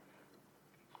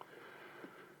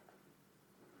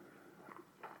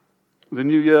The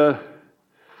new year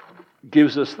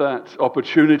gives us that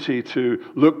opportunity to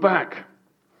look back,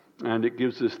 and it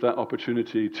gives us that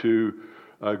opportunity to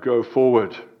go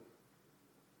forward.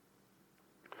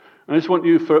 And I just want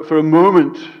you for a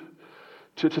moment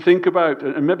to think about,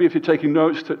 and maybe if you're taking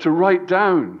notes, to write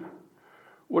down,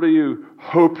 what are you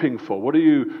hoping for? What are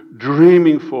you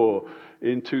dreaming for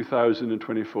in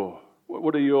 2024?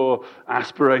 What are your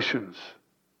aspirations?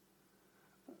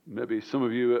 Maybe some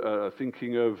of you are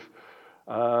thinking of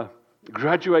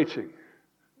graduating.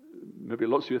 Maybe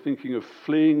lots of you are thinking of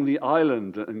fleeing the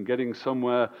island and getting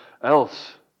somewhere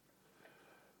else.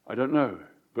 I don't know.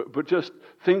 But just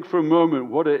think for a moment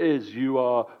what it is you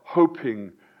are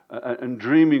hoping and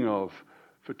dreaming of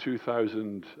for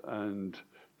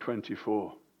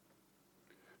 2024.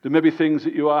 There may be things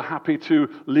that you are happy to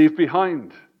leave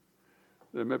behind.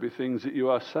 There may be things that you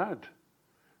are sad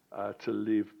to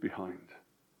leave behind.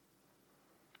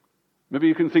 Maybe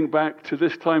you can think back to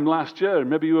this time last year, and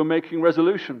maybe you were making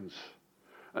resolutions.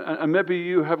 And maybe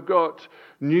you have got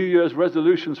New Year's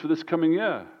resolutions for this coming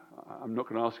year. I'm not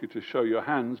going to ask you to show your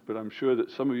hands, but I'm sure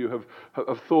that some of you have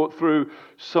thought through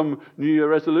some New Year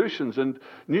resolutions. And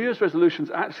New Year's resolutions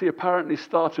actually apparently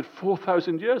started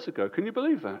 4,000 years ago. Can you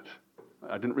believe that?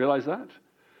 I didn't realize that.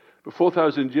 But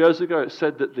 4,000 years ago, it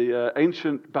said that the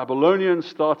ancient Babylonians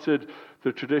started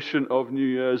the tradition of New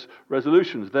Year's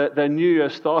resolutions. Their New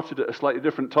Year started at a slightly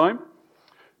different time.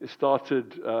 It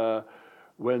started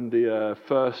when the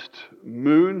first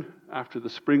moon after the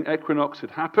spring equinox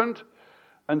had happened.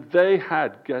 And they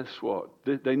had, guess what?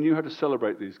 They knew how to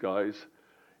celebrate, these guys.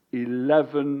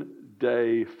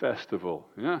 11-day festival.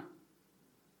 Yeah.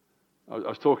 I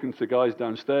was talking to the guys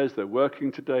downstairs. They're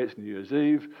working today. It's New Year's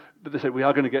Eve. But they said, we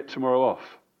are going to get tomorrow off.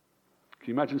 Can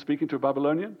you imagine speaking to a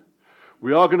Babylonian?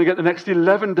 We are going to get the next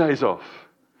 11 days off.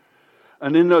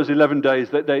 And in those 11 days,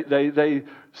 they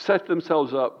set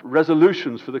themselves up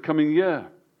resolutions for the coming year.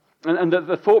 And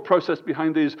the thought process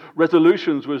behind these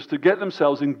resolutions was to get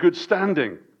themselves in good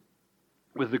standing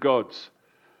with the gods.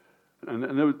 And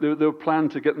they were planned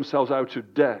to get themselves out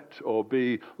of debt or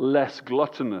be less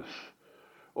gluttonous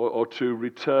or to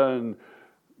return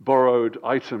borrowed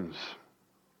items.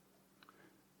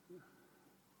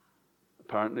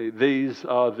 Apparently, these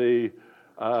are the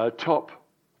top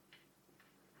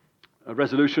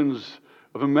resolutions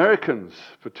of Americans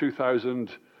for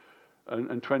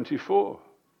 2024.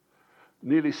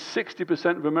 Nearly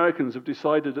 60% of Americans have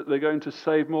decided that they're going to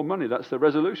save more money. That's their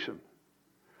resolution.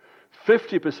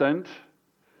 50%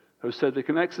 have said they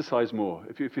can exercise more.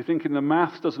 If you're thinking the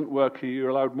maths doesn't work here, you're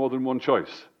allowed more than one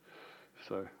choice.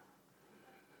 So,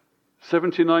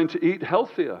 79 to eat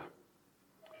healthier.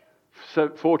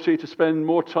 40 to spend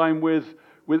more time with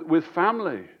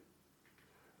family.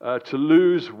 To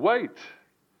lose weight.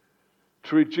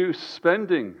 To reduce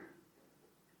spending.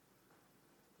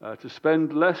 To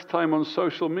spend less time on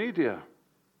social media.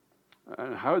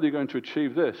 And how are they going to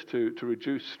achieve this? To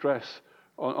reduce stress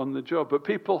on the job. But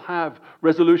people have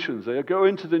resolutions. They go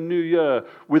into the new year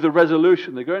with a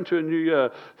resolution. They go into a new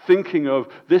year thinking of,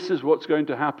 this is what's going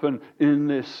to happen in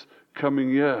this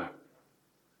coming year.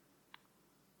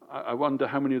 I wonder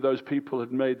how many of those people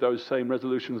had made those same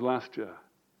resolutions last year.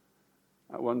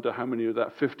 I wonder how many of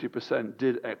that 50%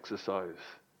 did exercise.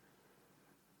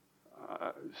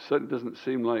 It certainly doesn't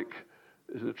seem like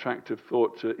it's an attractive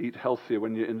thought to eat healthier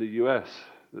when you're in the US.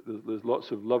 There's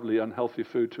lots of lovely unhealthy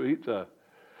food to eat there.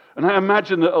 And I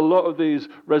imagine that a lot of these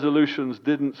resolutions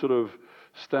didn't sort of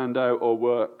stand out or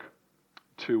work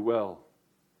too well.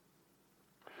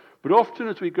 But often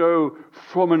as we go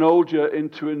from an old year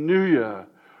into a new year,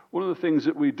 one of the things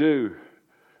that we do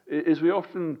is we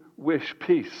often wish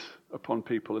peace upon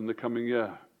people in the coming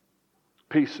year.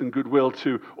 Peace and goodwill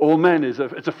to all men it's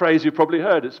a phrase you've probably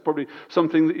heard. It's probably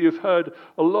something that you've heard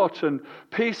a lot. And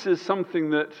peace is something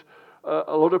that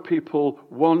a lot of people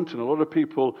want and a lot of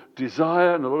people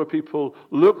desire and a lot of people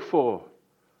look for.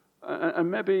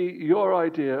 And maybe your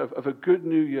idea of a good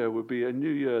new year would be a new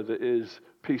year that is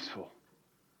peaceful.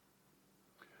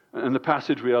 And the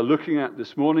passage we are looking at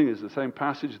this morning is the same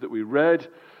passage that we read.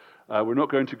 We're not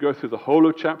going to go through the whole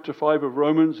of chapter 5 of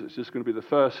Romans. It's just going to be the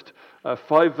first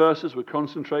 5 verses we're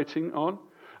concentrating on.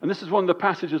 And this is one of the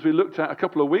passages we looked at a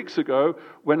couple of weeks ago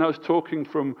when I was talking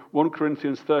from 1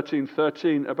 Corinthians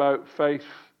 13:13 about faith,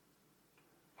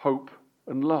 hope,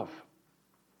 and love.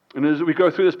 And as we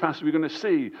go through this passage, we're going to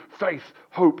see faith,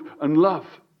 hope, and love.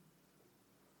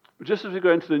 But just as we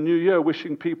go into the new year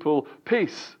wishing people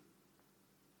peace,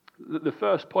 the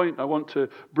first point I want to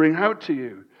bring out to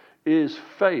you is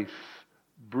faith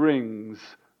brings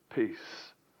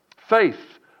peace.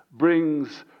 Faith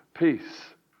brings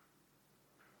peace.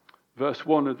 Verse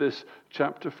 1 of this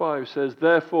chapter 5 says,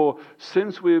 "Therefore,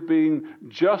 since we have been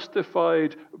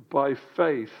justified by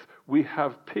faith, we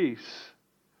have peace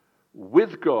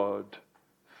with God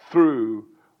through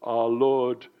our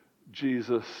Lord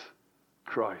Jesus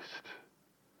Christ."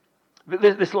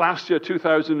 This last year,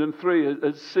 2003,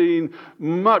 has seen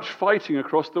much fighting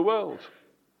across the world.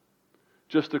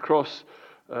 Just across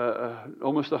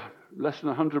almost less than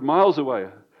 100 miles away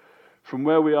from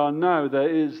where we are now, there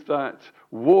is that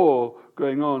war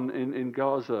going on in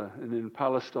Gaza and in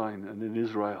Palestine and in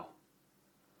Israel.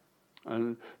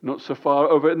 And not so far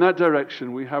over in that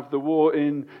direction, we have the war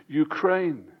in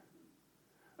Ukraine.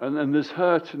 And there's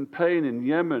hurt and pain in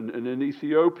Yemen and in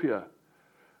Ethiopia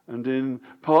and in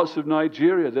parts of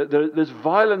Nigeria. There's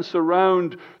violence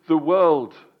around the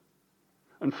world.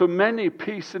 And for many,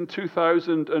 peace in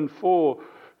 2024,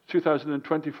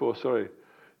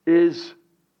 is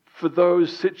for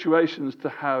those situations to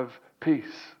have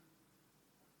peace.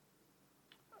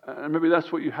 And maybe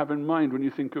that's what you have in mind when you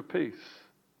think of peace.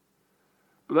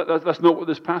 But that's not what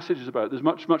this passage is about. There's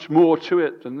much, much more to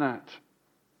it than that.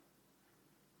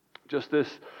 Just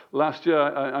this last year,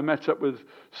 I met up with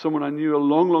someone I knew a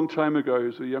long, long time ago. He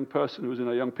was a young person who was in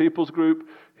a young people's group.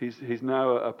 He's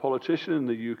now a politician in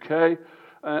the UK.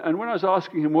 And when I was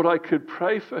asking him what I could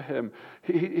pray for him,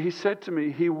 he said to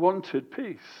me he wanted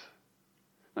peace.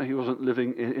 Now, he wasn't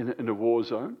living in a war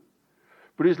zone,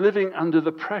 but he's living under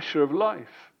the pressure of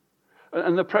life.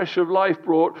 And the pressure of life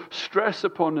brought stress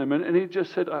upon him. And he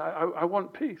just said, I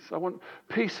want peace. I want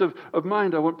peace of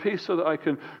mind. I want peace so that I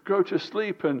can go to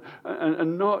sleep and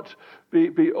not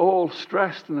be all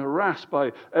stressed and harassed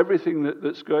by everything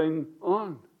that's going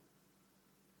on.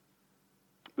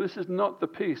 But this is not the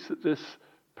peace that this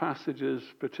passage is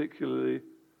particularly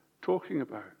talking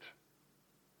about.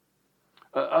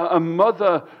 A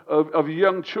mother of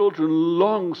young children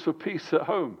longs for peace at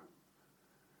home.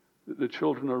 The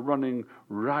children are running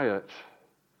riot.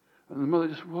 And the mother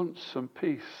just wants some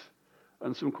peace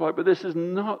and some quiet. But this is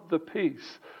not the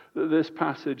peace that this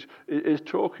passage is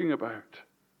talking about.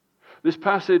 This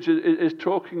passage is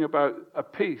talking about a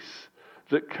peace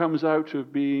that comes out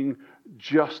of being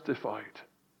justified.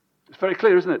 It's very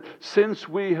clear, isn't it? Since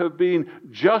we have been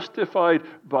justified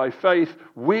by faith,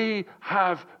 we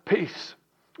have peace.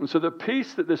 And so the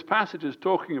peace that this passage is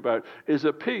talking about is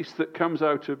a peace that comes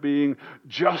out of being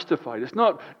justified. It's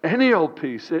not any old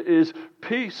peace. It is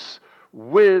peace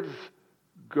with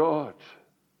God.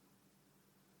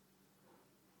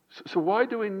 So why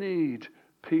do we need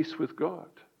peace with God?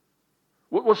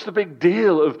 What's the big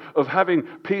deal of having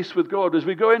peace with God? As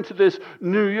we go into this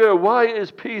new year, why is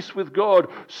peace with God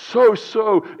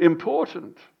so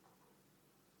important?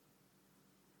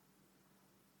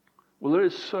 Well, there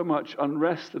is so much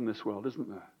unrest in this world, isn't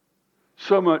there?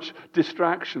 So much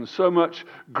distraction, so much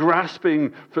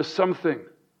grasping for something.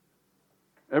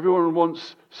 Everyone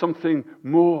wants something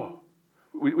more.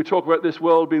 We talk about this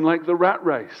world being like the rat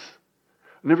race.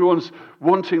 And everyone's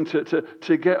wanting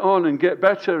to get on and get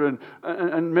better,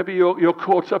 and maybe you're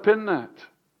caught up in that.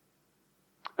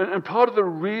 And part of the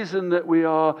reason that we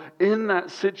are in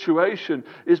that situation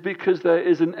is because there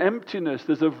is an emptiness,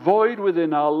 there's a void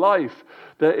within our life.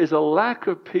 There is a lack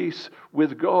of peace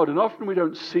with God, and often we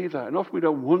don't see that, and often we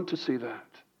don't want to see that.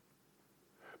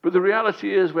 But the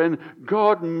reality is, when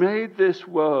God made this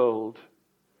world,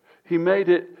 He made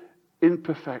it in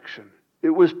perfection.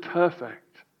 It was perfect.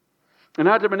 And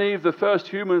Adam and Eve, the first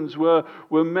humans, were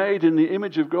made in the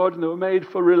image of God, and they were made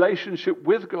for relationship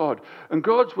with God. And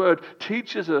God's word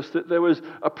teaches us that there was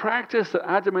a practice that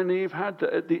Adam and Eve had,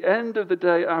 that at the end of the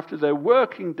day, after their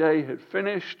working day had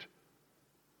finished,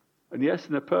 and yes,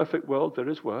 in a perfect world there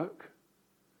is work,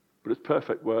 but it's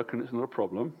perfect work and it's not a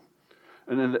problem.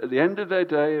 And then at the end of their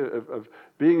day of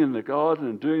being in the garden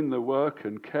and doing the work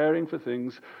and caring for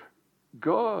things,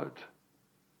 God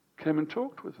came and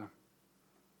talked with them.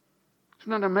 Isn't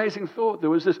that an amazing thought?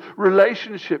 There was this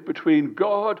relationship between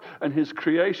God and His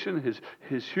creation,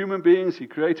 His human beings. He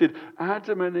created.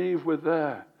 Adam and Eve were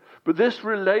there. But this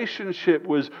relationship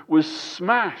was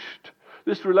smashed.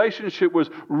 This relationship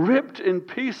was ripped in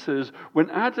pieces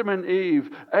when Adam and Eve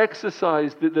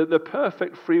exercised the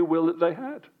perfect free will that they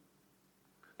had.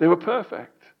 They were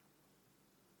perfect.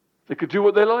 They could do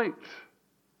what they liked.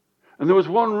 And there was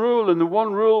one rule, and the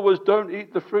one rule was, don't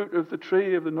eat the fruit of the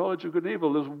tree of the knowledge of good and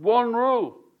evil. There's one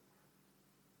rule.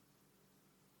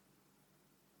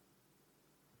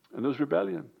 And there was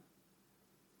rebellion.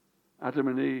 Adam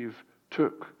and Eve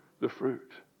took the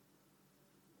fruit.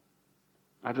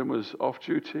 Adam was off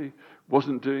duty,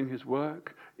 wasn't doing his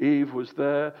work. Eve was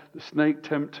there, the snake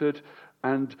tempted,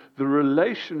 and the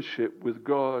relationship with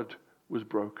God was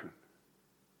broken.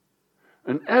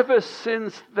 And ever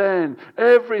since then,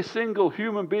 every single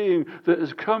human being that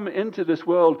has come into this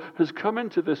world has come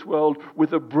into this world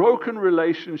with a broken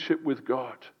relationship with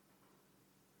God.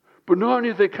 But not only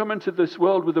have they come into this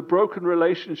world with a broken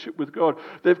relationship with God,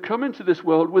 they've come into this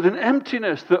world with an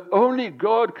emptiness that only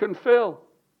God can fill.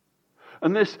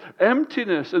 And this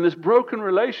emptiness and this broken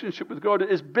relationship with God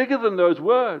is bigger than those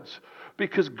words,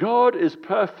 because God is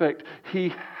perfect.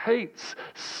 He hates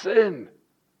sin.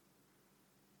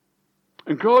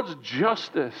 And God's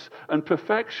justice and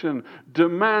perfection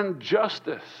demand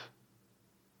justice.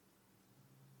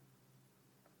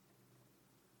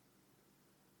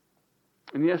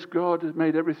 And yes, God has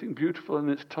made everything beautiful in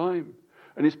its time.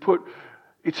 And He's put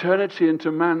eternity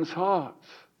into man's hearts.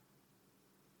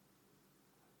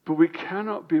 But we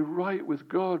cannot be right with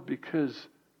God because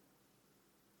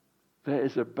there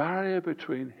is a barrier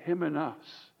between Him and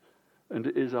us. And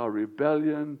it is our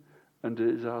rebellion and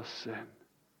it is our sin.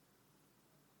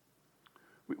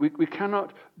 We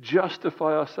cannot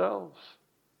justify ourselves.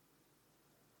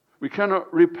 We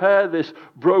cannot repair this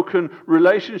broken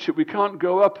relationship. We can't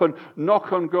go up and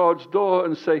knock on God's door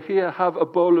and say, "Here, have a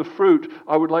bowl of fruit.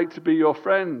 I would like to be your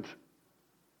friend."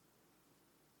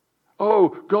 "Oh,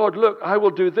 God, look, I will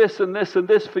do this and this and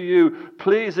this for you.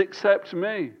 Please accept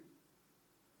me."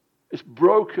 It's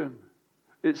broken.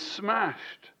 It's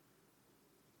smashed.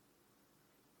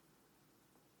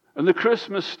 And the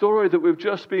Christmas story that we've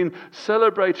just been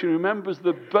celebrating remembers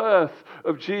the birth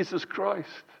of Jesus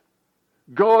Christ.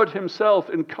 God Himself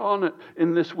incarnate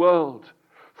in this world.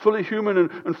 Fully human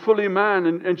and fully man.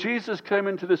 And Jesus came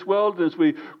into this world, as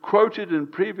we quoted in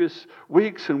previous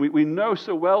weeks, and we know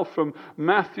so well from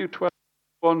Matthew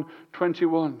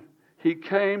 21. He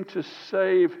came to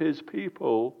save His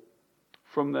people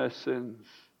from their sins.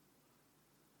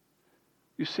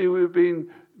 You see, we've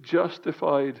been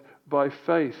justified by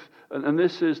faith. And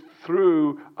this is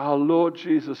through our Lord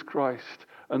Jesus Christ.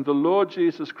 And the Lord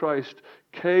Jesus Christ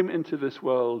came into this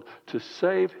world to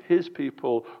save His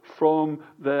people from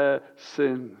their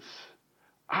sins.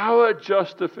 Our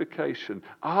justification,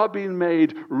 our being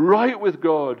made right with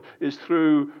God, is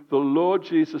through the Lord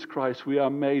Jesus Christ. We are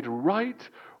made right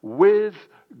with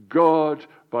God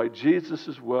by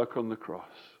Jesus' work on the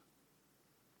cross.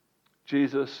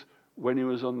 Jesus, when He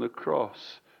was on the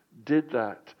cross, did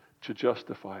that to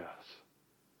justify us.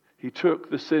 He took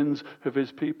the sins of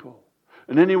His people.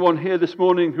 And anyone here this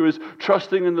morning who is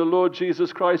trusting in the Lord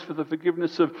Jesus Christ for the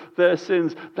forgiveness of their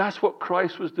sins, that's what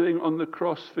Christ was doing on the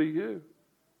cross for you.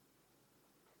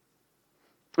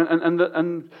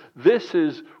 And this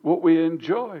is what we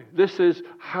enjoy. This is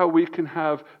how we can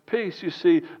have peace. You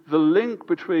see, the link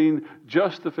between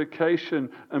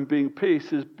justification and being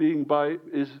peace is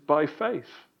by faith.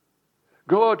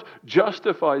 God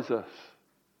justifies us.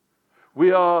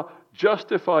 We are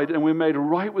justified and we're made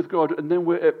right with God, and then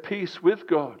we're at peace with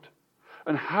God.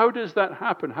 And how does that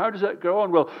happen? How does that go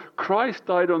on? Well, Christ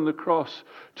died on the cross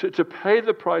to pay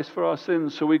the price for our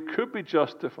sins so we could be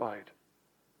justified.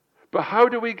 But how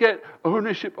do we get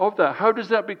ownership of that? How does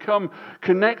that become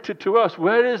connected to us?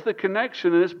 Where is the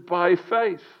connection? And it's by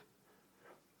faith.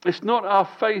 It's not our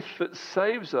faith that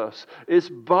saves us. It's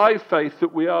by faith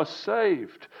that we are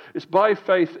saved. It's by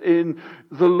faith in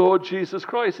the Lord Jesus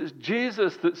Christ. It's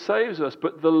Jesus that saves us.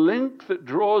 But the link that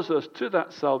draws us to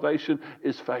that salvation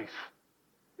is faith.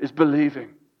 Is believing.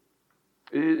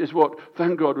 It is what,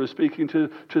 thank God, we're speaking to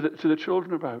the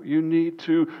children about. You need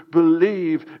to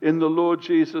believe in the Lord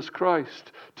Jesus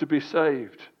Christ to be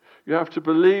saved. You have to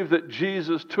believe that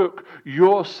Jesus took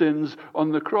your sins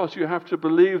on the cross. You have to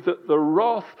believe that the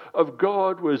wrath of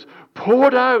God was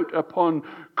poured out upon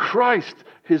Christ,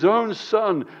 His own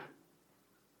Son,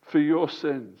 for your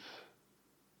sins.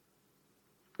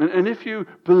 And if you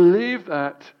believe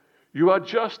that, you are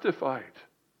justified.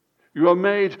 You are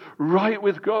made right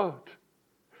with God.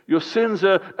 Your sins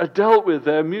are dealt with.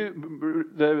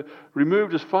 They're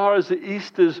removed as far as the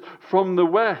east is from the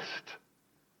west.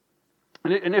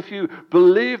 And if you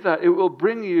believe that, it will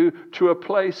bring you to a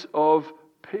place of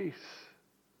peace.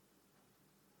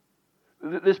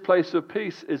 This place of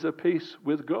peace is a peace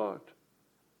with God.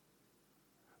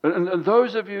 And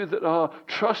those of you that are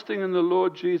trusting in the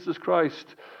Lord Jesus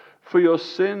Christ for your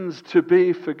sins to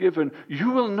be forgiven, you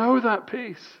will know that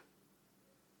peace.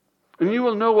 And you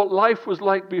will know what life was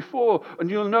like before. And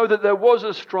you'll know that there was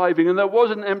a striving and there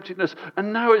was an emptiness.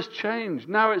 And now it's changed.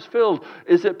 Now it's filled.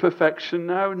 Is it perfection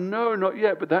now? No, not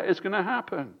yet. But that is going to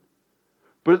happen.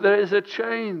 But there is a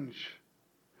change.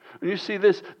 And you see,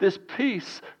 this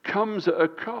peace comes at a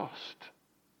cost.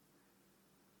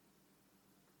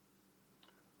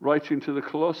 Writing to the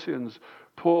Colossians,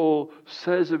 Paul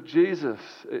says of Jesus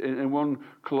in 1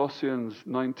 Colossians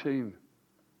 19,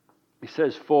 he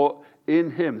says, for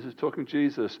in him, this is talking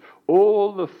Jesus,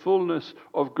 all the fullness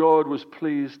of God was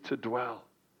pleased to dwell.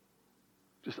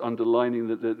 Just underlining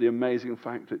the amazing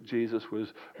fact that Jesus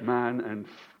was man and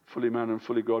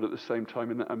fully God at the same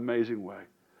time in that amazing way.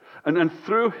 And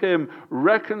through him,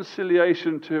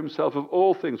 reconciliation to himself of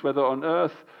all things, whether on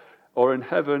earth or in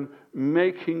heaven,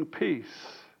 making peace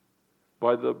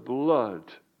by the blood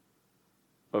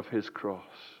of his cross.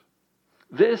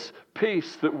 This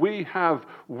peace that we have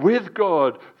with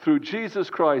God through Jesus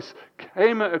Christ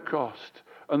came at a cost.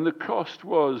 And the cost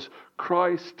was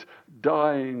Christ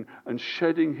dying and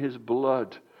shedding his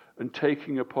blood and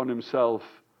taking upon himself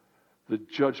the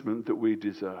judgment that we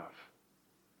deserve.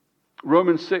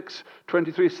 Romans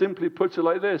 6:23 simply puts it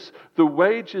like this: the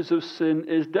wages of sin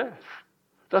is death.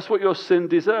 That's what your sin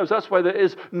deserves. That's why there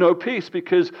is no peace,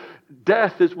 because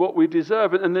death is what we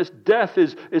deserve. And this death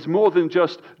is more than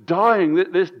just dying.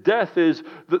 This death is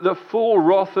the full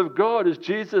wrath of God, as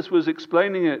Jesus was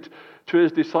explaining it to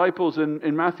his disciples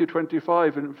in Matthew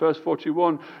 25 and verse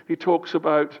 41. He talks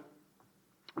about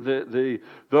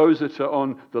those that are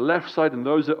on the left side and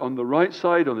those that are on the right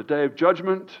side on the day of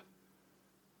judgment.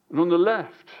 And on the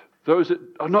left, those that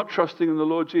are not trusting in the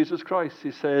Lord Jesus Christ,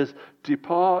 he says,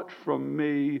 depart from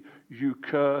me, you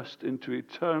cursed, into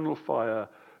eternal fire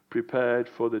prepared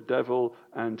for the devil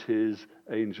and his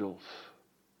angels.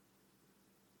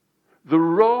 The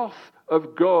wrath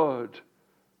of God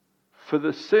for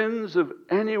the sins of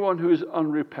anyone who is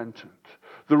unrepentant.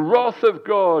 The wrath of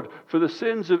God for the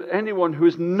sins of anyone who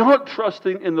is not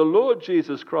trusting in the Lord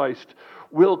Jesus Christ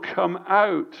will come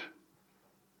out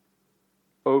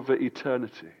over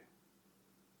eternity.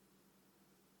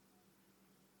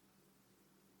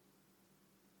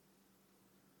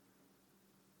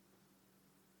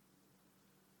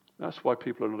 That's why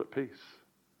people are not at peace.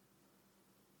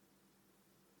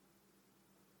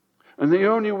 And the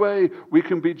only way we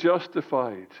can be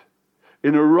justified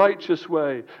in a righteous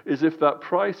way is if that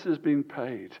price has been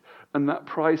paid, and that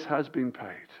price has been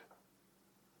paid.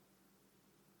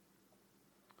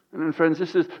 And friends,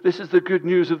 this is the good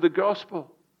news of the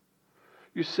gospel.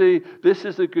 You see, this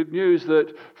is the good news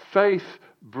that faith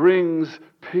brings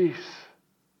peace.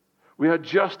 We are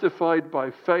justified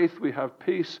by faith. We have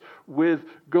peace with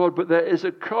God, but there is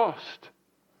a cost.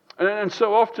 And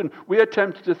so often we are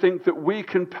tempted to think that we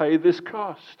can pay this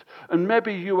cost. And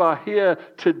maybe you are here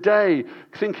today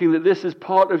thinking that this is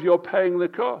part of your paying the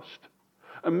cost.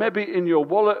 And maybe in your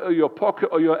wallet or your pocket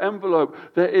or your envelope,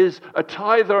 there is a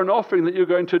tithe or an offering that you're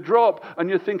going to drop. And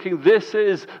you're thinking, this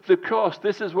is the cost.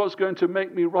 This is what's going to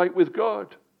make me right with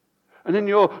God. And in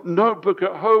your notebook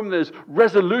at home, there's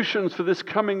resolutions for this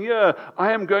coming year.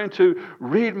 I am going to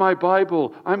read my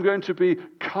Bible. I'm going to be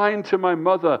kind to my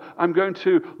mother. I'm going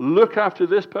to look after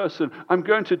this person. I'm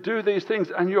going to do these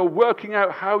things. And you're working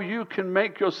out how you can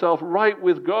make yourself right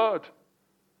with God.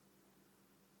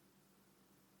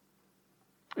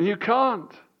 And you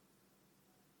can't.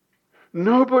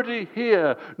 Nobody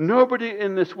here, nobody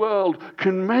in this world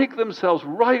can make themselves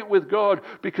right with God,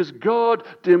 because God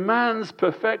demands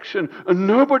perfection and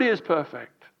nobody is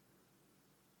perfect.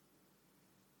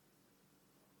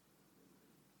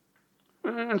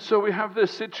 And so we have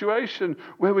this situation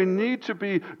where we need to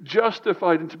be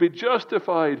justified, and to be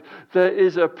justified, there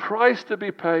is a price to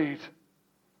be paid.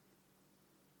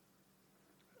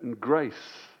 And grace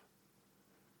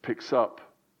picks up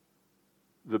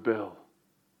the bill.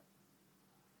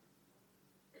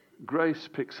 Grace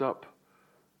picks up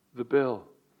the bill.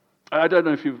 I don't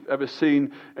know if you've ever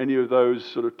seen any of those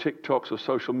sort of TikToks or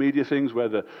social media things where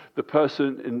the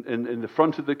person in the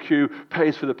front of the queue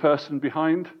pays for the person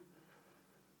behind.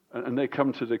 And they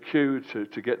come to the queue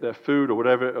to get their food or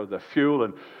whatever, or their fuel,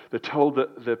 and they're told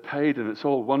that they're paid and it's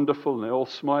all wonderful and they're all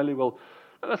smiley. Well,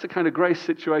 that's a kind of grace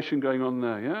situation going on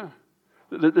there, yeah?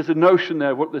 There's a notion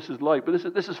there of what this is like,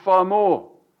 but this is far more.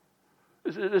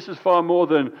 This is far more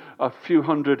than a few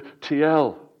hundred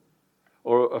TL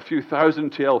or a few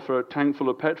thousand TL for a tank full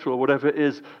of petrol or whatever it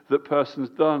is that person's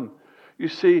done. You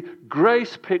see,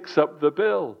 grace picks up the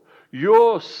bill.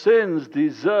 Your sins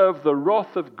deserve the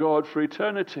wrath of God for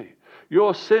eternity.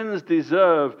 Your sins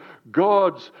deserve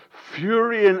God's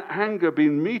fury and anger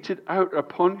being meted out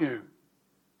upon you.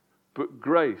 But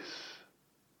grace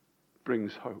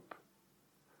brings hope,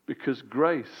 because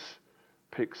grace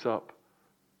picks up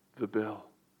the bill.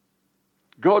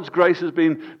 God's grace has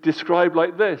been described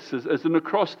like this, as an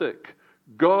acrostic: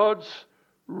 God's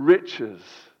riches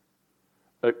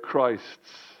at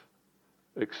Christ's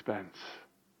expense.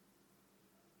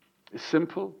 It's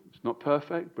simple, it's not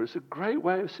perfect, but it's a great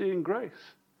way of seeing grace.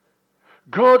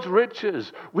 God's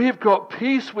riches. We've got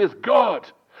peace with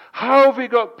God. How have we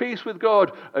got peace with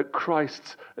God? At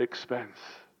Christ's expense.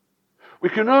 We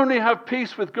can only have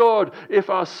peace with God if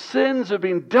our sins have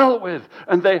been dealt with,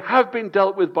 and they have been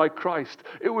dealt with by Christ.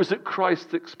 It was at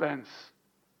Christ's expense.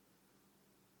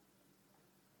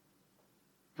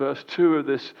 Verse 2 of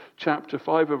this chapter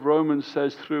 5 of Romans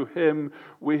says, through him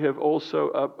we have also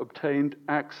obtained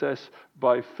access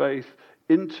by faith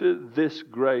into this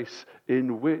grace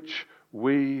in which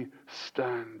we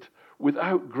stand.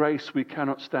 Without grace, we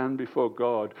cannot stand before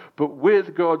God. But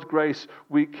with God's grace,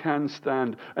 we can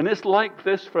stand. And it's like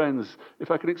this, friends, if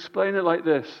I can explain it like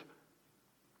this.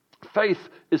 Faith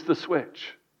is the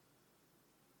switch.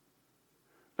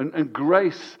 And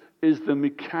grace is the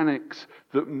mechanics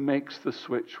that makes the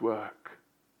switch work.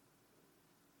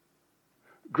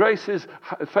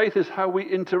 Faith is how we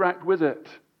interact with it.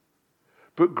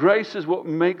 But grace is what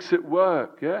makes it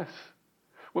work, yes?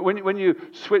 When you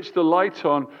switch the light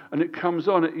on and it comes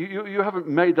on, you haven't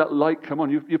made that light come on.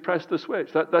 You press the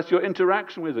switch. That's your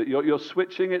interaction with it. You're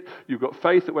switching it. You've got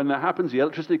faith that when that happens, the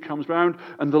electricity comes round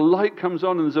and the light comes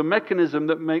on, and there's a mechanism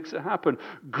that makes it happen.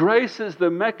 Grace is the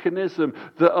mechanism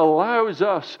that allows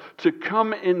us to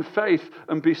come in faith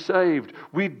and be saved.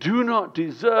 We do not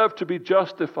deserve to be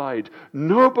justified.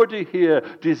 Nobody here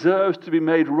deserves to be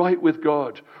made right with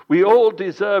God. We all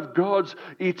deserve God's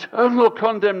eternal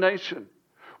condemnation.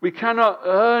 We cannot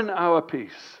earn our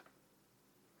peace.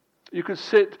 You could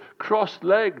sit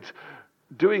cross-legged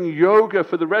doing yoga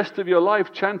for the rest of your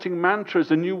life, chanting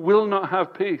mantras, and you will not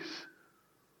have peace.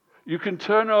 You can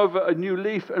turn over a new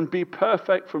leaf and be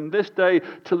perfect from this day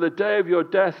till the day of your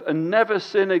death and never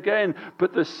sin again.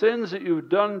 But the sins that you've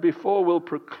done before will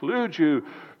preclude you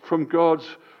from God's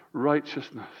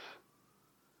righteousness.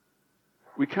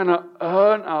 We cannot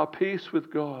earn our peace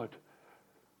with God.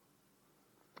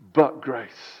 But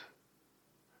grace.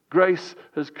 Grace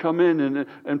has come in,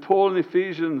 and Paul in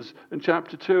Ephesians in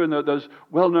chapter 2, and those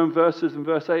well-known verses in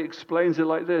verse 8 explains it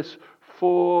like this: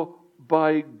 for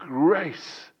by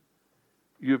grace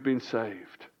you've been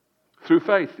saved. Through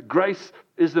faith. Grace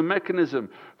is the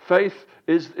mechanism. Faith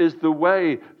is the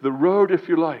way, the road, if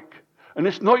you like. And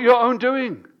it's not your own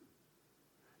doing.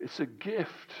 It's a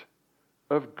gift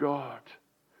of God.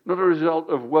 Not a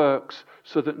result of works,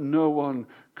 so that no one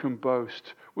can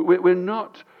boast. We're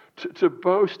not to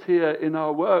boast here in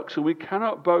our works, and we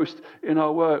cannot boast in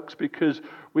our works, because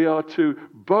we are to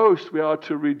boast, we are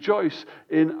to rejoice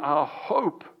in our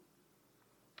hope.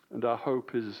 And our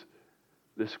hope is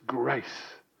this grace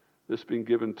that's been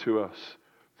given to us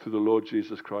through the Lord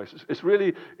Jesus Christ. It's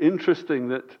really interesting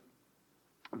that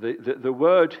the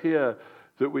word here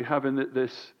that we have in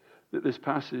this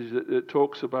passage that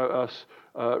talks about us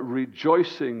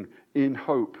rejoicing in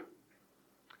hope.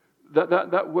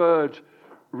 That word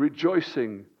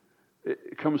rejoicing,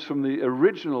 it comes from the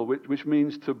original, which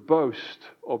means to boast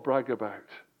or brag about.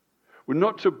 We're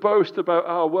not to boast about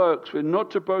our works. We're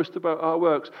not to boast about our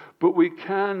works, but we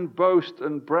can boast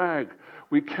and brag.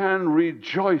 We can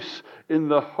rejoice in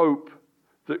the hope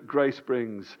that grace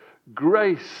brings.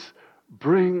 Grace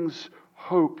brings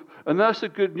hope. And that's the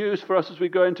good news for us as we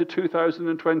go into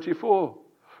 2024.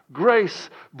 Grace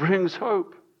brings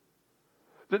hope.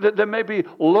 There may be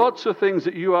lots of things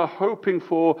that you are hoping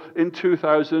for in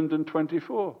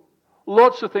 2024.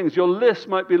 Lots of things. Your list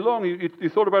might be long. You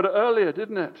thought about it earlier,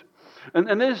 didn't it?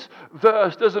 And this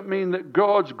verse doesn't mean that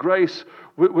God's grace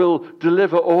will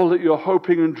deliver all that you're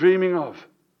hoping and dreaming of.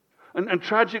 And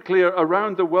tragically,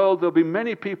 around the world, there'll be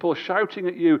many people shouting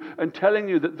at you and telling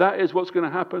you that is what's going to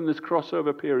happen in this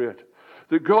crossover period.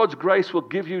 That God's grace will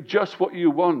give you just what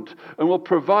you want and will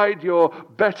provide your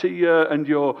better year and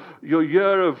your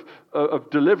year of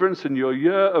deliverance and your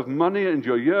year of money and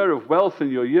your year of wealth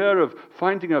and your year of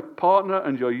finding a partner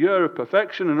and your year of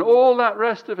perfection and all that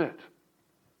rest of it.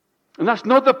 And that's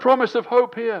not the promise of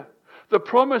hope here. The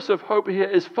promise of hope here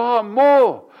is far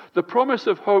more. The promise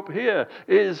of hope here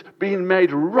is being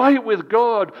made right with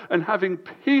God and having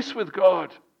peace with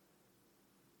God.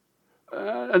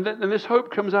 And this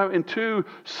hope comes out in two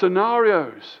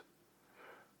scenarios.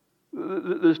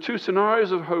 There's two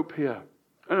scenarios of hope here.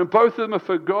 And both of them are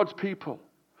for God's people.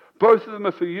 Both of them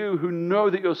are for you who know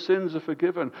that your sins are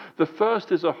forgiven. The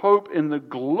first is a hope in the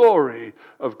glory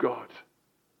of God.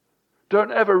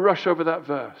 Don't ever rush over that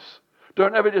verse.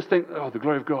 Don't ever just think, oh, the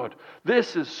glory of God.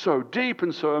 This is so deep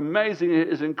and so amazing. It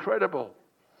is incredible.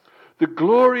 The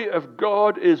glory of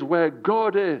God is where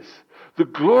God is. The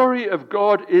glory of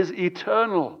God is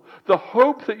eternal. The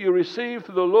hope that you receive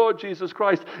through the Lord Jesus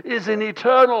Christ is an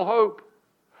eternal hope.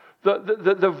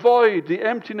 The void, the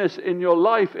emptiness in your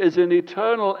life is an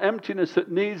eternal emptiness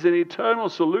that needs an eternal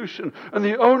solution. And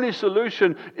the only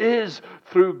solution is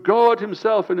through God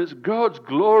himself, and it's God's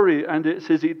glory and it's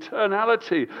his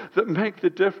eternality that make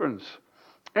the difference.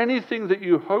 Anything that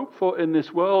you hope for in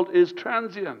this world is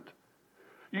transient.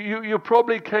 You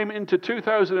probably came into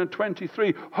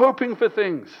 2023 hoping for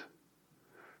things.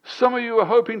 Some of you are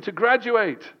hoping to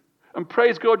graduate, and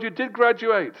praise God you did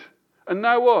graduate. And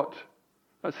now what?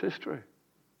 That's history.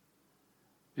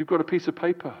 You've got a piece of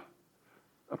paper,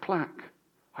 a plaque.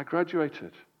 I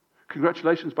graduated.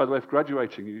 Congratulations, by the way, for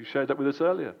graduating. You shared that with us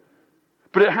earlier.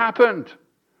 But it happened.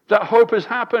 That hope has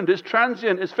happened. It's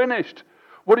transient. It's finished.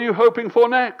 What are you hoping for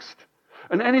next?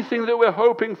 And anything that we're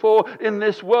hoping for in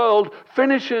this world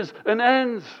finishes and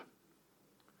ends.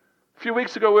 A few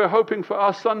weeks ago, we were hoping for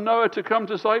our son Noah to come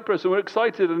to Cyprus, and we're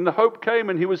excited, and the hope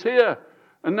came, and he was here.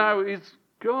 And now he's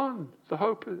gone. The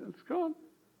hope is gone.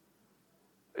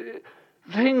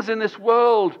 Things in this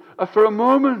world are for a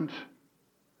moment.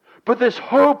 But this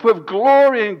hope of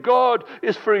glory in God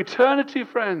is for eternity,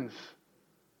 friends.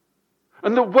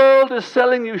 And the world is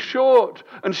selling you short.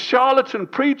 And charlatan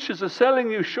preachers are selling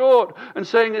you short and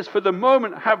saying it's for the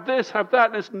moment, have this, have that.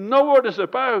 And it's not what it's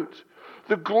about.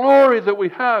 The glory that we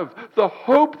have, the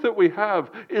hope that we have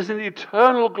is an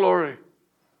eternal glory.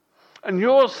 And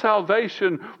your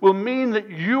salvation will mean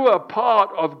that you are part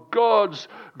of God's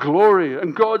glory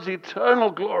and God's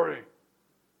eternal glory.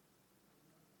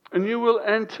 And you will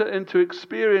enter into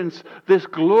experience this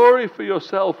glory for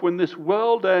yourself when this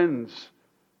world ends.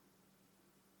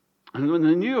 And when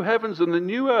the new heavens and the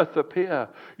new earth appear,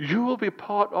 you will be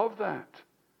part of that.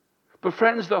 But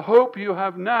friends, the hope you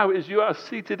have now is you are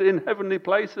seated in heavenly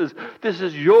places. This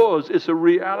is yours. It's a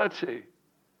reality.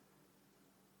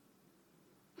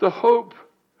 The hope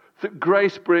that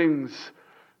grace brings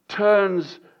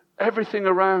turns everything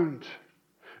around.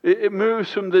 It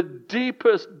moves from the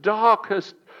deepest,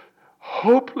 darkest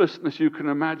hopelessness you can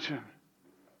imagine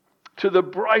to the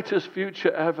brightest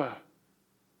future ever.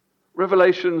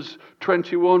 Revelations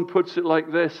 21 puts it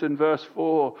like this in verse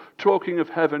 4, talking of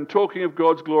heaven, talking of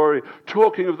God's glory,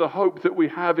 talking of the hope that we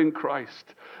have in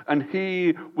Christ. And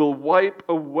he will wipe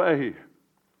away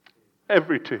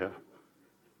every tear.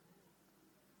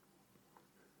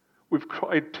 We've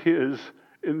cried tears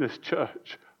in this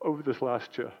church over this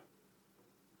last year.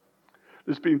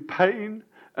 There's been pain,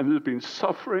 and there's been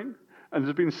suffering, and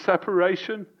there's been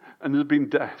separation, and there's been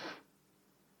death.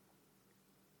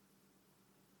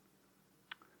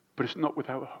 But it's not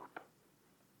without hope.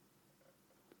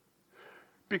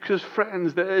 Because,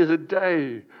 friends, there is a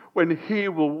day when he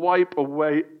will wipe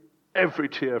away every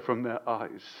tear from their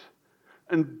eyes,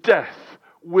 and death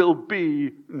will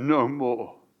be no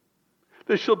more.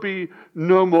 There shall be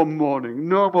no more mourning,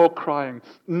 no more crying,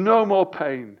 no more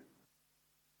pain.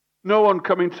 No one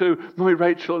coming to my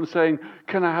Rachel and saying,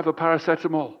 can I have a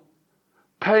paracetamol?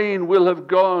 Pain will have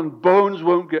gone. Bones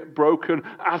won't get broken.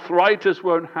 Arthritis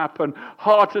won't happen.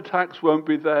 Heart attacks won't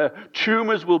be there.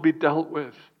 Tumors will be dealt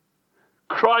with.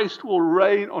 Christ will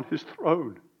reign on his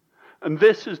throne. And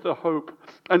this is the hope.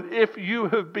 And if you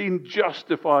have been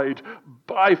justified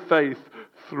by faith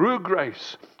through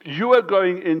grace, you are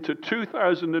going into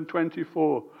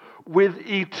 2024 with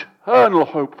eternal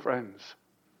hope, friends.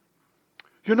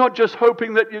 You're not just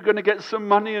hoping that you're going to get some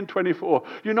money in 24.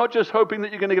 You're not just hoping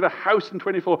that you're going to get a house in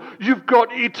 24. You've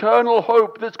got eternal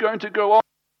hope that's going to go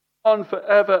on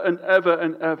forever and ever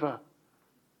and ever.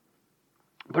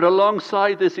 But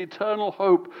alongside this eternal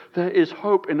hope, there is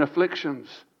hope in afflictions.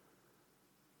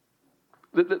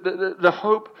 The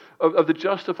hope of the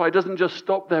justified doesn't just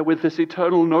stop there with this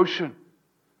eternal notion.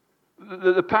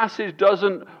 The passage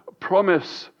doesn't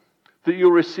promise that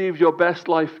you'll receive your best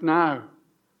life now.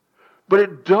 But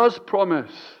it does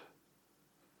promise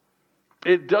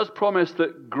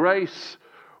that grace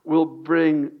will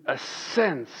bring a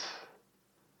sense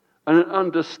and an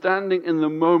understanding in the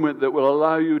moment that will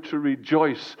allow you to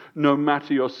rejoice no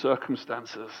matter your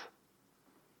circumstances.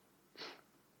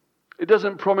 It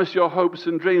doesn't promise your hopes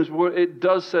and dreams. It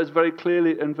does says very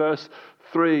clearly in verse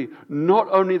 3, not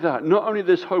only that, not only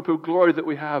this hope of glory that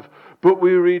we have, but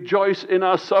we rejoice in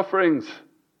our sufferings.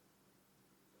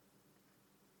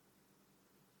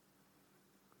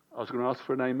 I was going to ask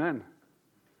for an amen.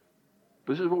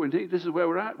 But this is what we need. This is where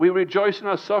we're at. We rejoice in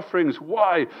our sufferings.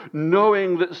 Why?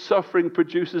 Knowing that suffering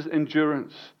produces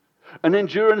endurance. And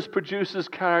endurance produces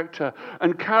character.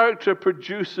 And character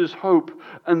produces hope.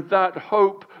 And that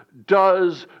hope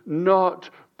does not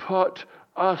put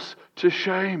us to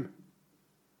shame.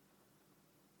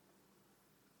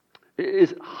 It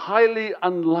is highly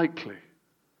unlikely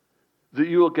that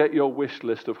you will get your wish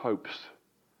list of hopes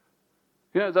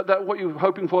Yeah, that what you're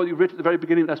hoping for, you read at the very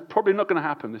beginning, that's probably not going to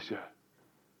happen this year.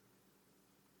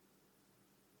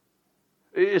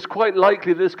 It's quite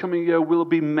likely this coming year will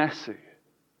be messy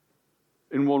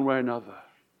in one way or another.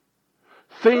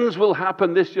 Things will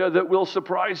happen this year that will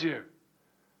surprise you.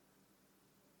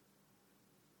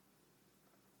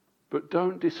 But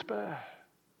don't despair.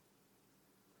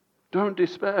 Don't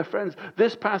despair, friends.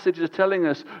 This passage is telling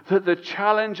us that the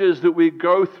challenges that we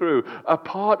go through are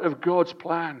part of God's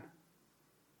plan.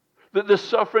 That the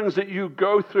sufferings that you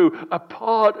go through are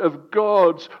part of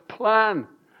God's plan.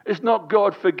 It's not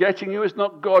God forgetting you. It's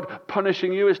not God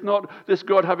punishing you. It's not this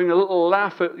God having a little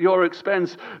laugh at your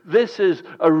expense. This is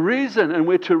a reason, and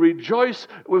we're to rejoice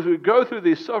as we go through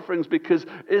these sufferings because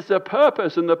it's a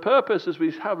purpose. And the purpose, as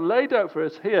we have laid out for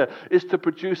us here, is to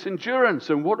produce endurance.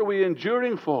 And what are we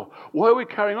enduring for? Why are we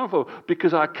carrying on for?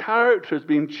 Because our character has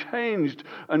been changed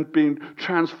and been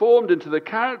transformed into the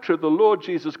character of the Lord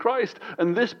Jesus Christ.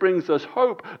 And this brings us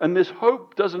hope. And this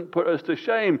hope doesn't put us to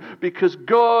shame because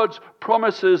God's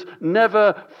promises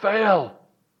never fail.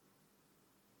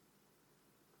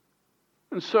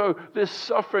 And so this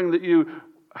suffering that you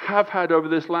have had over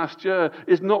this last year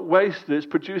is not wasted. It's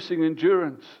producing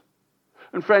endurance.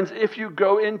 And friends, if you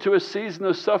go into a season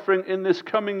of suffering in this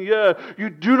coming year, you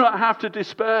do not have to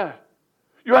despair.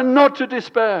 You are not to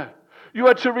despair. You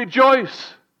are to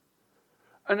rejoice.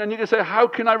 And then you can say, how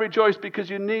can I rejoice? Because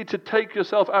you need to take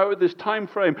yourself out of this time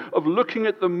frame of looking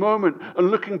at the moment and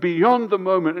looking beyond the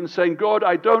moment and saying, God,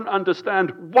 I don't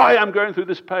understand why I'm going through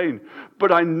this pain,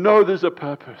 but I know there's a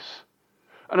purpose.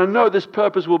 And I know this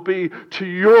purpose will be to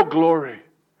your glory.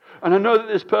 And I know that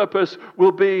this purpose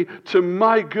will be to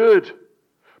my good,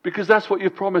 because that's what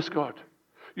you've promised, God.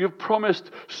 You've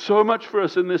promised so much for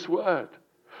us in this word.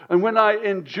 And when I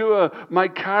endure, my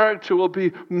character will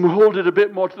be molded a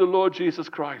bit more to the Lord Jesus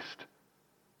Christ.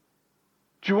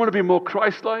 Do you want to be more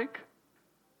Christ-like?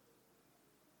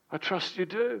 I trust you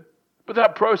do. But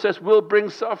that process will bring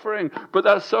suffering. But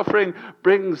that suffering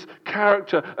brings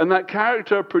character. And that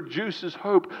character produces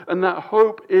hope. And that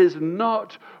hope is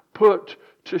not put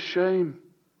to shame.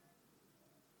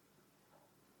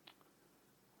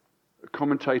 A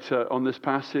commentator on this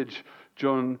passage,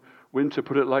 John Winter,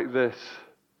 put it like this.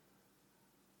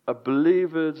 A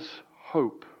believer's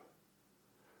hope,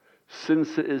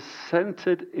 since it is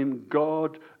centered in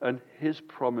God and His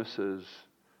promises,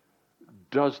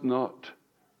 does not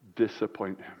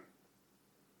disappoint him.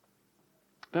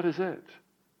 That is it.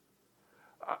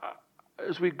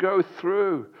 As we go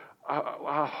through,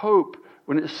 our hope,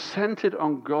 when it's centered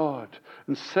on God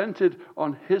and centered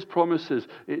on His promises,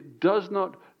 it does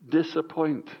not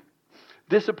disappoint.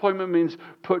 Disappointment means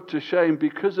put to shame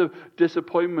because of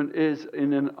disappointment is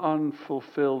in an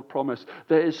unfulfilled promise.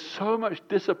 There is so much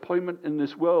disappointment in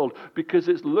this world because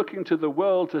it's looking to the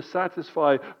world to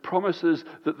satisfy promises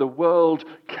that the world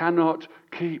cannot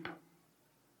keep.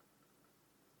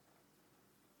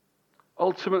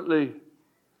 Ultimately,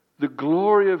 the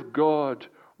glory of God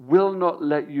will not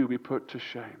let you be put to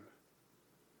shame.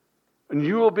 And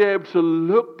you will be able to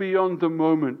look beyond the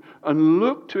moment and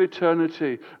look to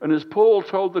eternity. And as Paul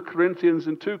told the Corinthians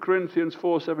in 2 Corinthians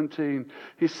 4:17,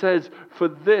 he says, for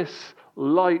this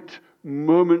light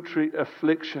momentary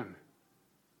affliction.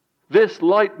 This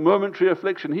light momentary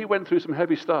affliction. He went through some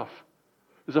heavy stuff.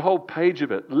 There's a whole page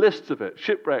of it, lists of it,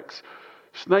 shipwrecks,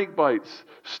 snake bites,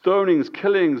 stonings,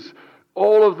 killings,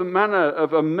 all of the manner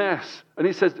of a mess. And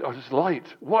he says, oh, it's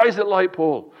light. Why is it light,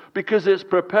 Paul? Because it's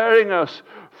preparing us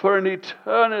for an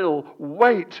eternal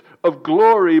weight of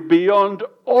glory beyond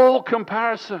all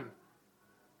comparison.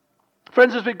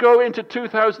 Friends, as we go into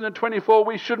 2024,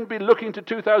 we shouldn't be looking to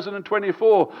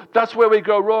 2024. That's where we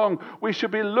go wrong. We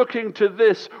should be looking to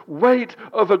this weight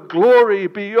of a glory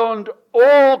beyond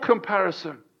all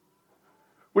comparison.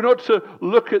 We're not to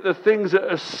look at the things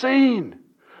that are seen,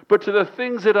 but to the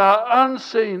things that are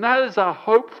unseen. That is our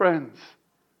hope, friends.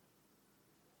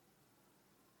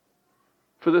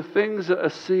 For the things that are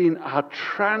seen are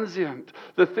transient.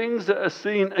 The things that are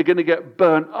seen are going to get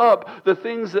burnt up. The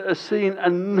things that are seen are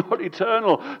not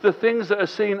eternal. The things that are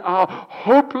seen are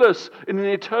hopeless in an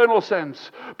eternal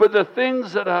sense. But the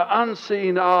things that are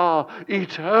unseen are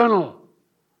eternal.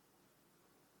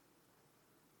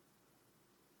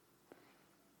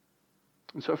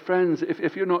 And so, friends,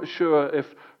 if you're not sure if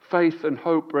faith and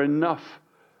hope are enough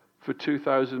for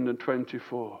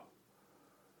 2024,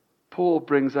 Paul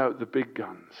brings out the big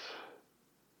guns.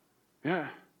 Yeah.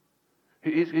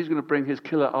 He's going to bring his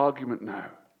killer argument now.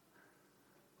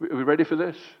 Are we ready for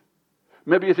this?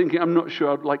 Maybe you're thinking, I'm not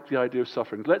sure I'd like the idea of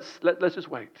suffering. Let's just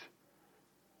wait.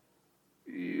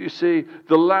 You see,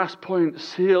 the last point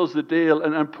seals the deal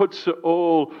and puts it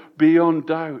all beyond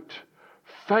doubt.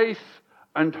 Faith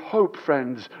and hope,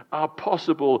 friends, are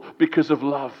possible because of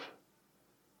love.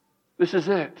 This is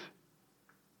it.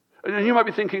 And you might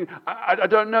be thinking, I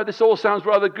don't know, this all sounds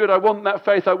rather good. I want that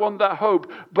faith, I want that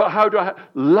hope. But how do I...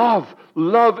 Love.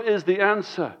 Love is the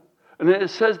answer. And it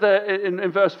says there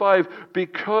in verse 5,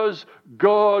 because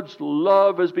God's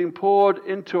love has been poured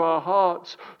into our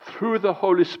hearts through the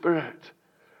Holy Spirit,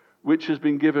 which has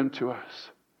been given to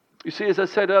us. You see, as I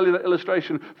said earlier in the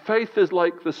illustration, faith is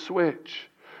like the switch.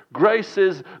 Grace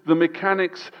is the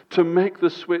mechanics to make the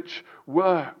switch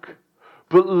work.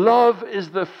 But love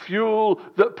is the fuel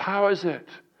that powers it.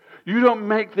 You don't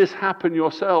make this happen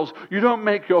yourselves. You don't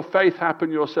make your faith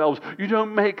happen yourselves. You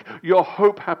don't make your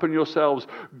hope happen yourselves.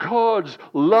 God's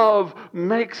love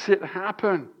makes it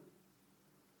happen.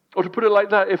 Or to put it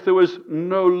like that, if there was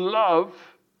no love,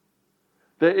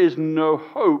 there is no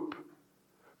hope.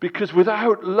 Because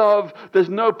without love, there's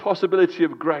no possibility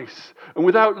of grace. And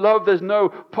without love, there's no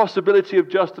possibility of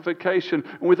justification.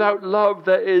 And without love,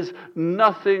 there is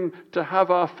nothing to have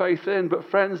our faith in.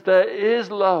 But friends, there is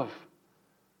love.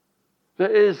 There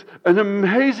is an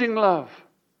amazing love.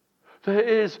 There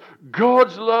is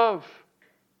God's love.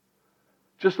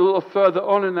 Just a little further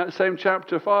on in that same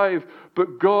chapter 5,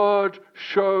 but God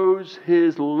shows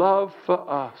his love for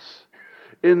us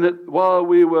in that while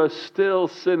we were still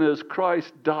sinners,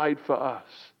 Christ died for us.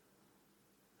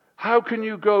 How can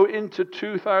you go into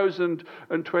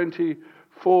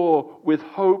 2024 with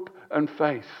hope and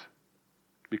faith?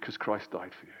 Because Christ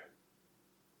died for you.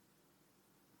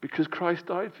 Because Christ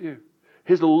died for you.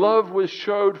 His love was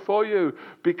showed for you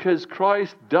because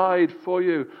Christ died for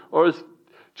you. Or as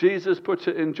Jesus put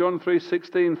it in John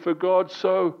 3:16, for God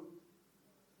so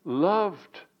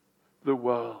loved the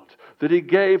world that he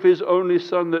gave his only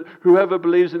Son, that whoever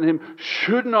believes in him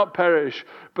should not perish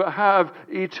but have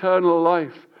eternal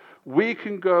life. We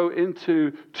can go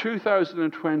into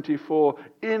 2024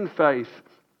 in faith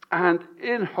and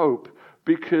in hope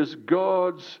because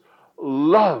God's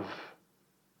love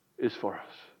is for us.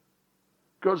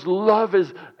 God's love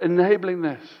is enabling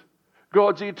this.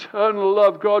 God's eternal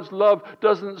love. God's love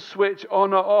doesn't switch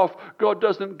on or off. God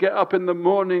doesn't get up in the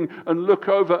morning and look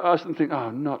over us and think,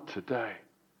 oh, not today.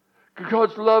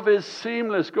 God's love is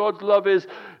seamless. God's love is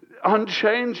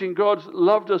unchanging. God's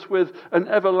loved us with an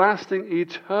everlasting,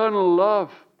 eternal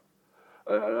love.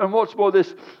 And what's more,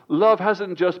 this love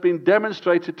hasn't just been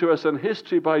demonstrated to us in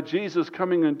history by Jesus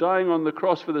coming and dying on the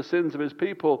cross for the sins of his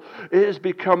people. It has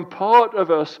become part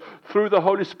of us through the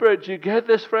Holy Spirit. Do you get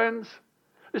this, friends?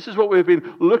 This is what we've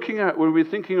been looking at when we're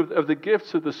thinking of the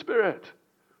gifts of the Spirit.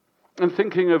 And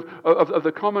thinking of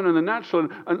the common and the natural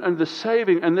and the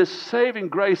saving. And this saving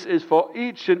grace is for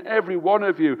each and every one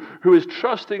of you who is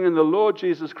trusting in the Lord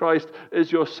Jesus Christ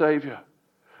as your Savior.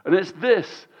 And it's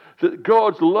this, that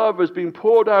God's love has been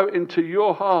poured out into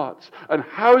your hearts. And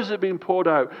how has it been poured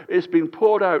out? It's been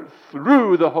poured out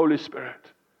through the Holy Spirit.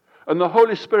 And the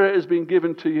Holy Spirit has been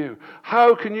given to you.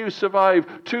 How can you survive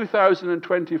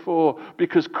 2024?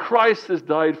 Because Christ has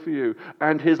died for you.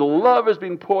 And his love has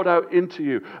been poured out into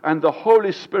you. And the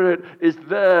Holy Spirit is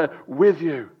there with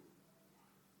you.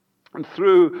 And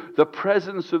through the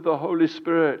presence of the Holy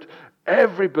Spirit,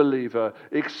 every believer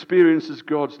experiences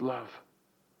God's love.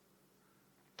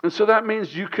 And so that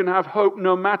means you can have hope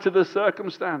no matter the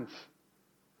circumstance.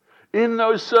 In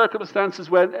those circumstances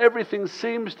when everything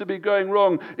seems to be going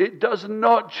wrong, it does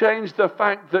not change the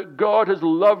fact that God has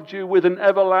loved you with an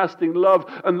everlasting love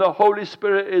and the Holy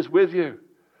Spirit is with you.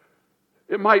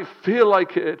 It might feel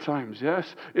like it at times,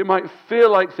 yes? It might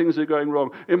feel like things are going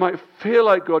wrong. It might feel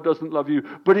like God doesn't love you,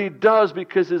 but he does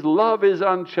because his love is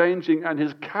unchanging and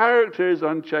his character is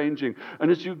unchanging.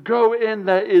 And as you go in,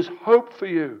 there is hope for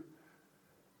you.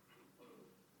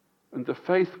 And the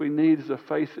faith we need is a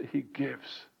faith that he gives.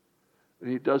 And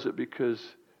he does it because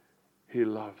he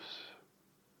loves.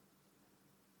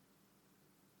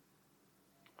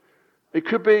 It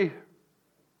could be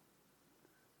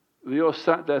that you're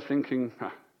sat there thinking,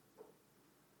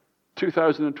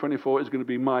 2024 is going to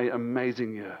be my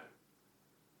amazing year.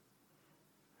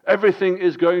 Everything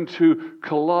is going to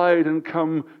collide and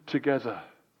come together.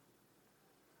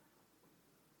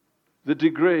 The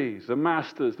degree, the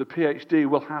master's, the PhD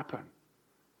will happen.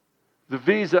 The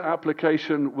visa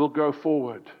application will go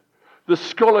forward. The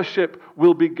scholarship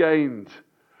will be gained.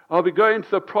 I'll be going to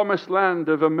the promised land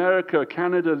of America,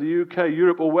 Canada, the UK,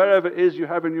 Europe, or wherever it is you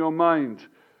have in your mind.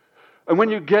 And when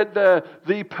you get there,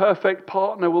 the perfect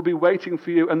partner will be waiting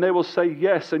for you, and they will say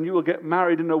yes, and you will get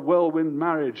married in a whirlwind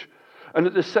marriage. And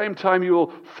at the same time, you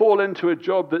will fall into a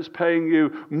job that's paying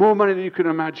you more money than you can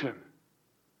imagine.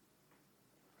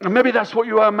 And maybe that's what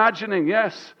you are imagining,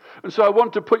 yes. And so I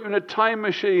want to put you in a time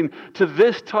machine to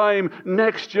this time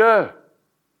next year.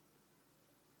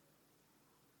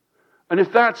 And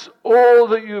if that's all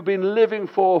that you've been living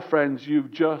for, friends,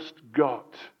 you've just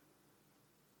got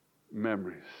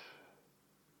memories.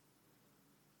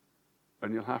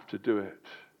 And you'll have to do it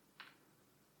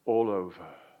all over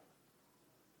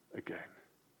again.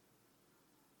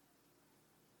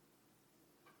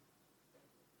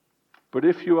 But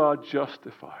if you are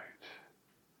justified,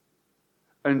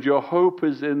 and your hope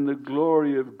is in the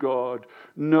glory of God,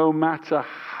 no matter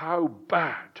how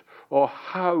bad or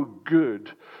how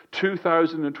good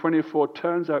 2024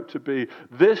 turns out to be,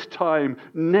 this time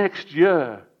next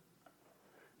year,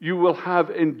 you will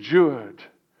have endured,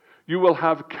 you will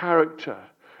have character,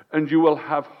 and you will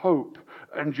have hope,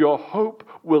 and your hope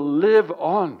will live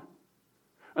on.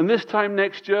 And this time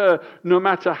next year, no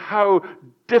matter how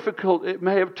difficult it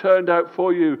may have turned out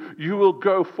for you, you will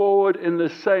go forward in the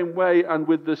same way and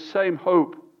with the same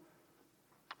hope.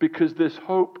 Because this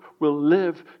hope will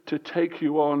live to take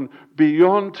you on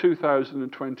beyond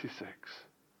 2026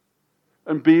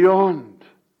 and beyond.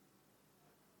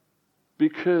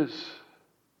 Because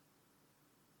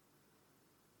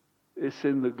it's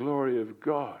in the glory of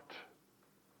God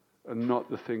and not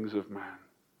the things of man.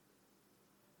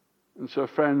 And so,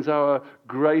 friends, our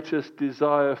greatest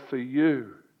desire for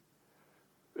you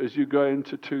as you go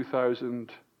into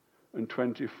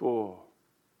 2024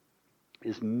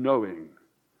 is knowing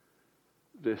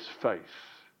this faith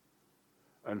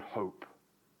and hope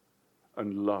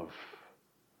and love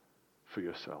for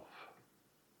yourself.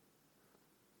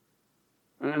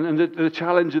 And the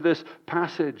challenge of this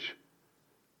passage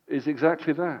is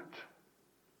exactly that.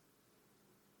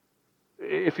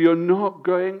 If you're not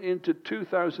going into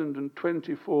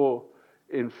 2024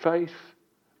 in faith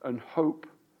and hope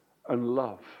and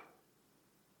love,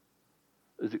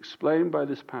 as explained by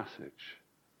this passage,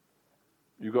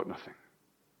 you've got nothing.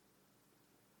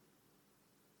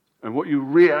 And what you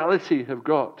reality have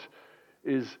got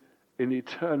is an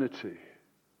eternity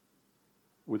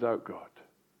without God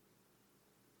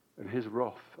and His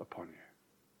wrath upon you.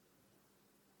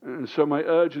 And so my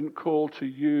urgent call to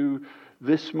you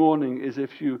this morning is,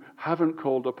 if you haven't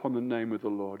called upon the name of the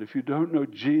Lord, if you don't know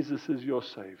Jesus as your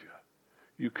Savior,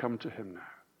 you come to Him now.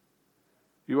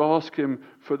 You ask Him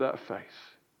for that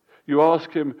faith. You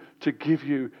ask Him to give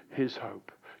you His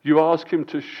hope. You ask Him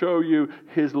to show you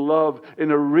His love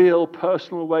in a real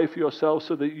personal way for yourself,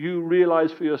 so that you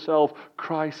realize for yourself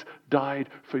Christ died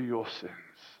for your sins.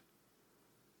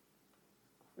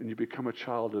 And you become a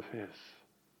child of His.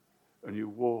 And you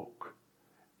walk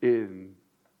in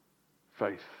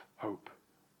faith, hope,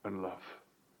 and love.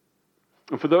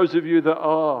 And for those of you that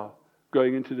are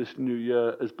going into this new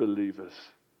year as believers,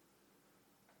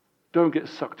 don't get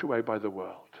sucked away by the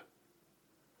world.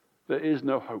 There is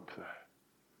no hope there.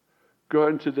 Go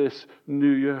into this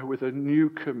new year with a new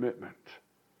commitment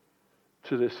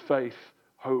to this faith,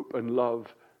 hope, and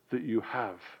love that you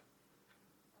have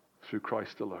through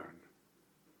Christ alone.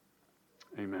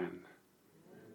 Amen.